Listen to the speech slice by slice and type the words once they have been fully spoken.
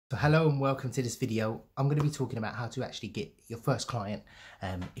So hello and welcome to this video. I'm going to be talking about how to actually get your first client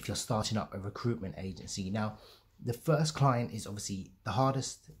if you're starting up a recruitment agency. Now, the first client is obviously the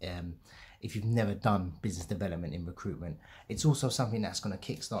hardest if you've never done business development in recruitment. It's also something that's going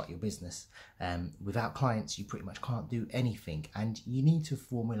to kickstart your business. Without clients, you pretty much can't do anything, and you need to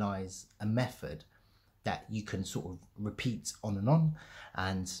formalize a method that you can sort of repeat on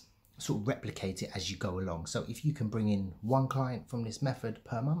and sort of replicate it as you go along. So if you can bring in one client from this method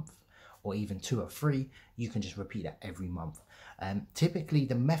per month, or even 2 or 3, you can just repeat that every month. Typically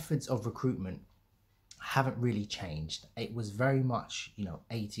the methods of recruitment haven't really changed. It was very much,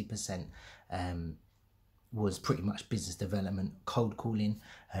 80% was pretty much business development, cold calling,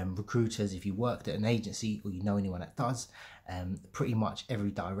 recruiters. If you worked at an agency or you know anyone that does, pretty much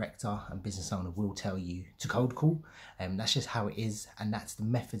every director and business owner will tell you to cold call. That's just how it is, and that's the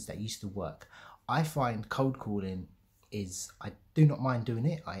methods that used to work. I find cold calling I do not mind doing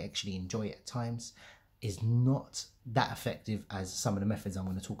it. I actually enjoy it at times. Is not that effective as some of the methods I'm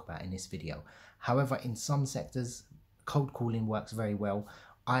going to talk about in this video. However, in some sectors, cold calling works very well.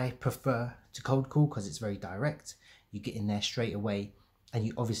 I prefer to cold call because it's very direct. You get in there straight away and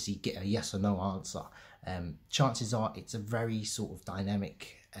you obviously get a yes or no answer. Chances are it's a very sort of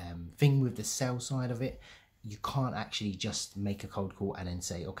dynamic thing with the sales side of it. You can't actually just make a cold call and then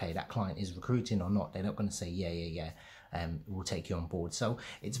say, okay, that client is recruiting or not. They're not going to say, yeah, we'll take you on board. So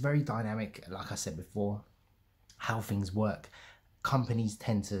it's very dynamic. Like I said before, how things work. Companies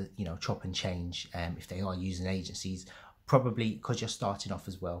tend to, chop and change if they are using agencies. Probably because you're starting off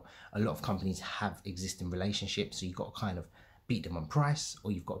as well. A lot of companies have existing relationships, so you've got to kind of beat them on price,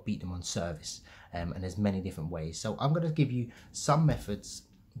 or you've got to beat them on service. And there's many different ways. So I'm going to give you some methods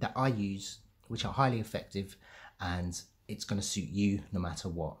that I use, which are highly effective, and it's going to suit you no matter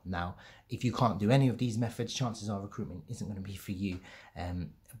what. Now, if you can't do any of these methods, chances are recruitment isn't going to be for you.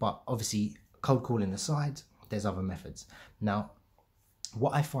 But obviously, cold calling aside, there's other methods. Now,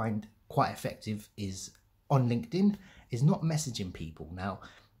 what I find quite effective is on LinkedIn is not messaging people. Now,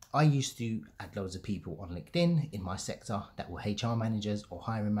 I used to add loads of people on LinkedIn in my sector that were HR managers or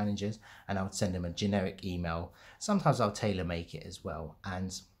hiring managers, and I would send them a generic email. Sometimes I'll tailor make it as well,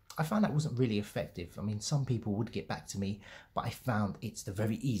 and I found that wasn't really effective. I mean, some people would get back to me, but I found it's the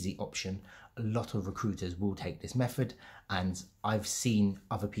very easy option. A lot of recruiters will take this method, and I've seen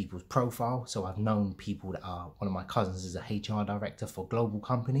other people's profile. So I've known people that are, one of my cousins is a HR director for a global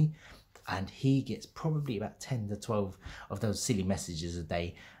company, and he gets probably about 10 to 12 of those silly messages a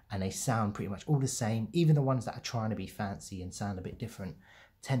day, and they sound pretty much all the same. Even the ones that are trying to be fancy and sound a bit different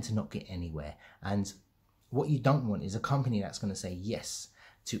tend to not get anywhere. And what you don't want is a company that's going to say yes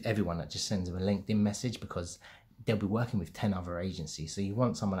to everyone that just sends them a LinkedIn message, because they'll be working with 10 other agencies. So you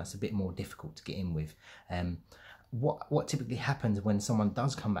want someone that's a bit more difficult to get in with. What typically happens when someone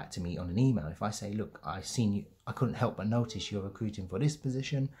does come back to me on an email, if I say, look, I've seen you, I couldn't help but notice you're recruiting for this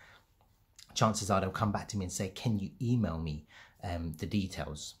position, chances are they'll come back to me and say, can you email me the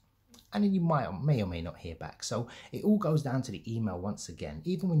details? And then you may or may not hear back. So it all goes down to the email once again.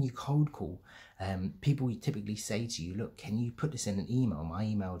 Even when you cold call, people typically say to you, look, can you put this in an email? My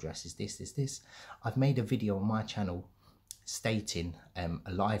email address is this. I've made a video on my channel stating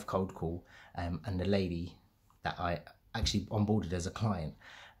a live cold call, and the lady that I actually onboarded as a client,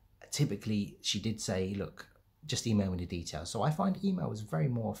 typically she did say, look, just email me the details. So I find email is very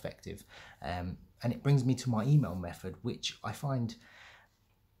more effective, and it brings me to my email method, which I find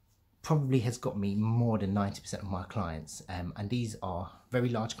probably has got me more than 90% of my clients, and these are very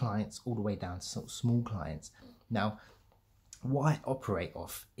large clients all the way down to sort of small clients. Now, what I operate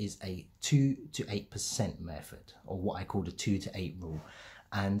off is a 2 to 8% method, or what I call the 2 to 8 rule.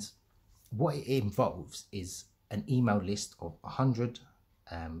 And what it involves is an email list of 100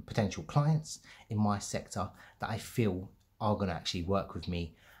 potential clients in my sector that I feel are going to actually work with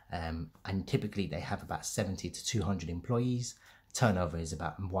me, and typically they have about 70 to 200 employees. Turnover is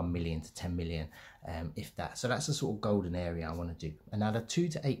about 1 million to 10 million, if that. So that's the sort of golden area I want to do. And now the 2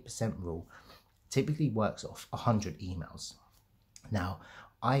 to 8% rule typically works off 100 emails. Now,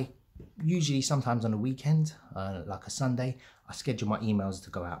 I usually sometimes on a weekend, like a Sunday, I schedule my emails to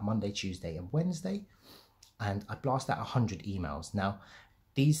go out Monday, Tuesday and Wednesday, and I blast out 100 emails. Now,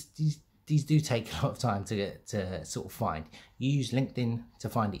 these do take a lot of time to sort of find. You use LinkedIn to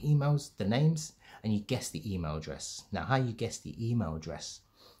find the emails, the names, and you guess the email address. Now, how you guess the email address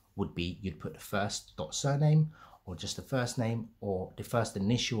would be, you'd put the first surname, or just the first name, or the first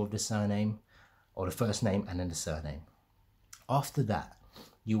initial of the surname, or the first name and then the surname. After that,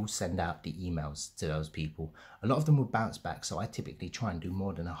 you'll send out the emails to those people. A lot of them will bounce back, so I typically try and do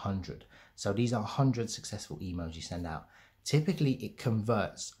more than 100. So these are 100 successful emails you send out. typically it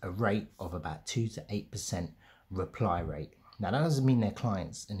converts a rate of about 2 to 8% reply rate. Now that doesn't mean they're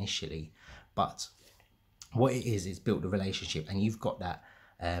clients initially, but what it is built a relationship, and you've got that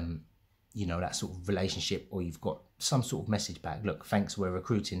you know, that sort of relationship, or you've got some sort of message back. Look, thanks, we're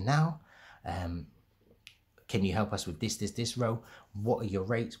recruiting now. Can you help us with this role? What are your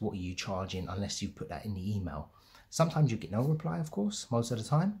rates? What are you charging? Unless you put that in the email. Sometimes you get no reply, of course, most of the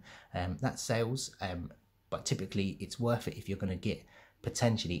time. That's sales, but typically it's worth it if you're going to get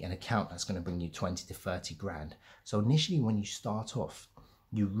potentially an account that's going to bring you 20 to 30 grand. So initially when you start off,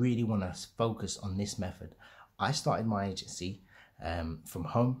 you really want to focus on this method. I started my agency from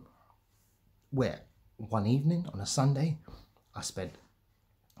home, where one evening on a Sunday, I spent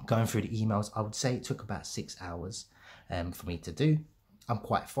going through the emails. I would say it took about 6 hours for me to do. I'm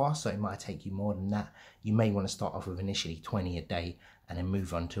quite fast, so it might take you more than that. You may want to start off with initially 20 a day and then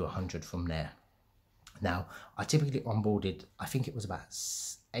move on to 100 from there. Now, I typically onboarded, I think it was about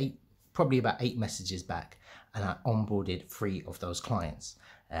probably about 8 messages back, and I onboarded 3 of those clients.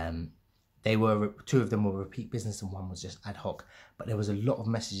 They were, 2 of them were repeat business and 1 was just ad hoc, but there was a lot of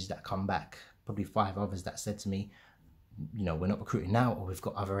messages that come back, probably 5 others that said to me, you know, we're not recruiting now, or we've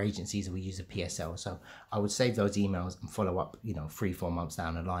got other agencies, or we use a PSL. So I would save those emails and follow up, you know, 3-4 months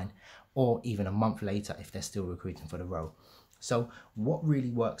down the line, or even a month later if they're still recruiting for the role. So what really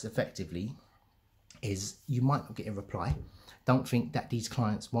works effectively is, you might not get a reply. Don't think that these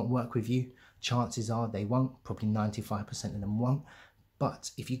clients won't work with you. Chances are they won't. Probably 95% of them won't.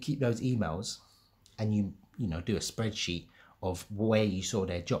 But if you keep those emails and you know, do a spreadsheet of where you saw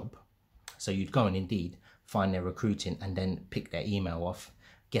their job, so you'd go on Indeed, find their recruiting, and then pick their email off,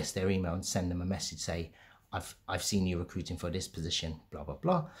 guess their email, and send them a message, say, I've seen you recruiting for this position, blah blah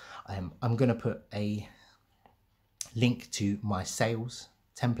blah. I'm going to put a link to my sales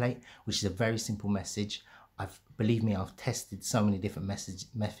template, which is a very simple message. Believe me, I've tested so many different messages.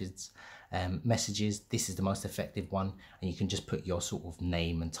 This is the most effective one, and you can just put your sort of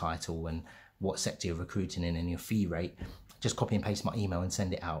name and title and what sector you're recruiting in and your fee rate. Just copy and paste my email and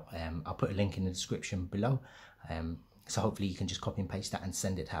send it out. I'll put a link in the description below, so hopefully you can just copy and paste that and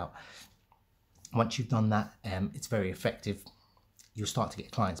send it out. Once you've done that, it's very effective. You'll start to get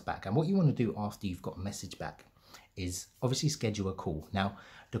clients back, and what you want to do after you've got a message back is obviously schedule a call. Now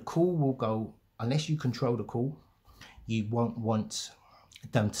the call will go, unless you control the call, you won't want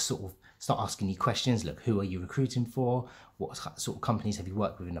them to sort of start asking you questions. Look, who are you recruiting for? What sort of companies have you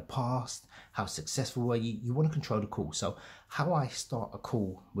worked with in the past? How successful were you? You want to control the call. So how I start a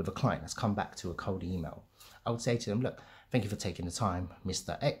call with a client that's come back to a cold email, I would say to them, look, thank you for taking the time,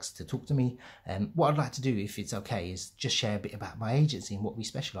 Mr. X, to talk to me. What I'd like to do, if it's okay, is just share a bit about my agency and what we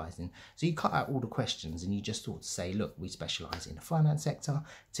specialise in. So you cut out all the questions and you just sort of say, look, we specialise in the finance sector.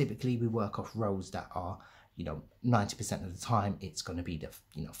 Typically, we work off roles that are, you know, 90% of the time, it's going to be the,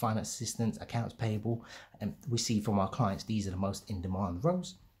 you know, finance assistants, accounts payable. And we see from our clients, these are the most in-demand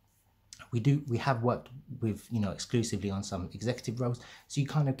roles. We have worked with, you know, exclusively on some executive roles, so you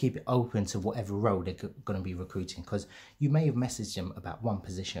kind of keep it open to whatever role they're going to be recruiting, because you may have messaged them about one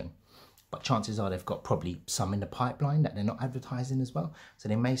position, but chances are they've got probably some in the pipeline that they're not advertising as well. So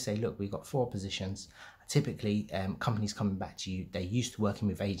they may say, look, we've got 4 positions. Typically, companies coming back to you, they're used to working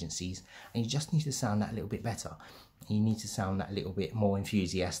with agencies, and you just need to sound that little bit better. You need to sound that little bit more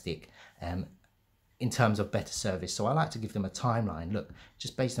enthusiastic, in terms of better service. So I like to give them a timeline. Look,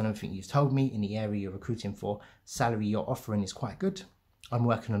 just based on everything you've told me in the area you're recruiting for, salary you're offering is quite good. I'm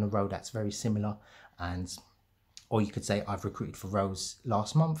working on a role that's very similar, and or you could say I've recruited for roles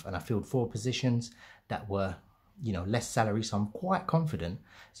last month and I filled 4 positions that were, you know, less salary, so I'm quite confident.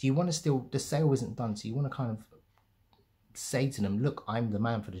 So you want to still, the sale isn't done, so you want to kind of say to them, look, I'm the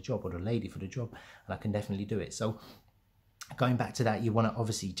man for the job, or the lady for the job, and I can definitely do it. So going back to that, you want to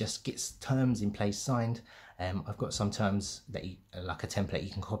obviously just get terms in place signed. I've got some terms that you, like a template, you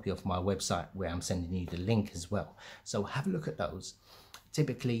can copy off my website, where I'm sending you the link as well. So have a look at those.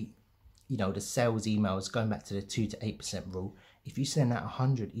 Typically, you know, the sales emails, going back to the 2 to 8% rule, if you send out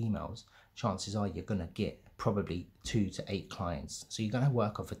 100 emails, chances are you're going to get probably 2 to 8 clients. So you're going to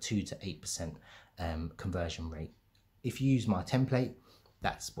work off a 2 to 8% conversion rate. If you use my template,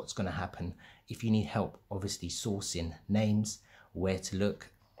 that's what's going to happen. If you need help, obviously sourcing names, where to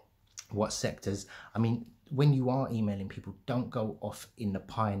look, what sectors. I mean, when you are emailing people, don't go off in the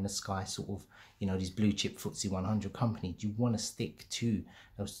pie in the sky sort of, you know, these blue chip FTSE 100 companies. You want to stick to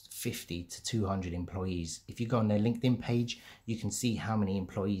those 50 to 200 employees. If you go on their LinkedIn page, you can see how many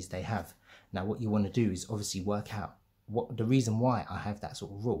employees they have. Now, what you want to do is obviously work out what the reason why I have that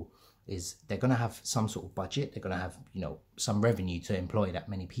sort of rule is they're going to have some sort of budget. They're going to have, you know, some revenue to employ that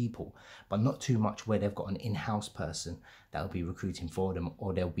many people, but not too much where they've got an in-house person that will be recruiting for them,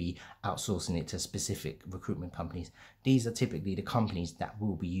 or they'll be outsourcing it to specific recruitment companies. These are typically the companies that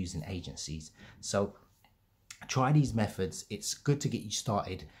will be using agencies. So try these methods. It's good to get you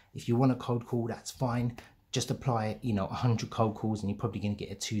started. If you want a cold call, that's fine. Just apply, you know, 100 cold calls and you're probably going to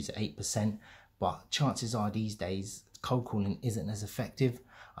get a 2 to 8%. But chances are these days, cold calling isn't as effective.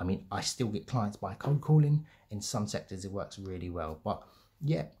 I mean, I still get clients by cold calling. In some sectors, it works really well. But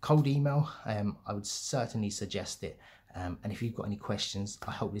yeah, cold email, I would certainly suggest it. And if you've got any questions,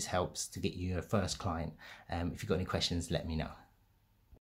 I hope this helps to get you your first client. If you've got any questions, let me know.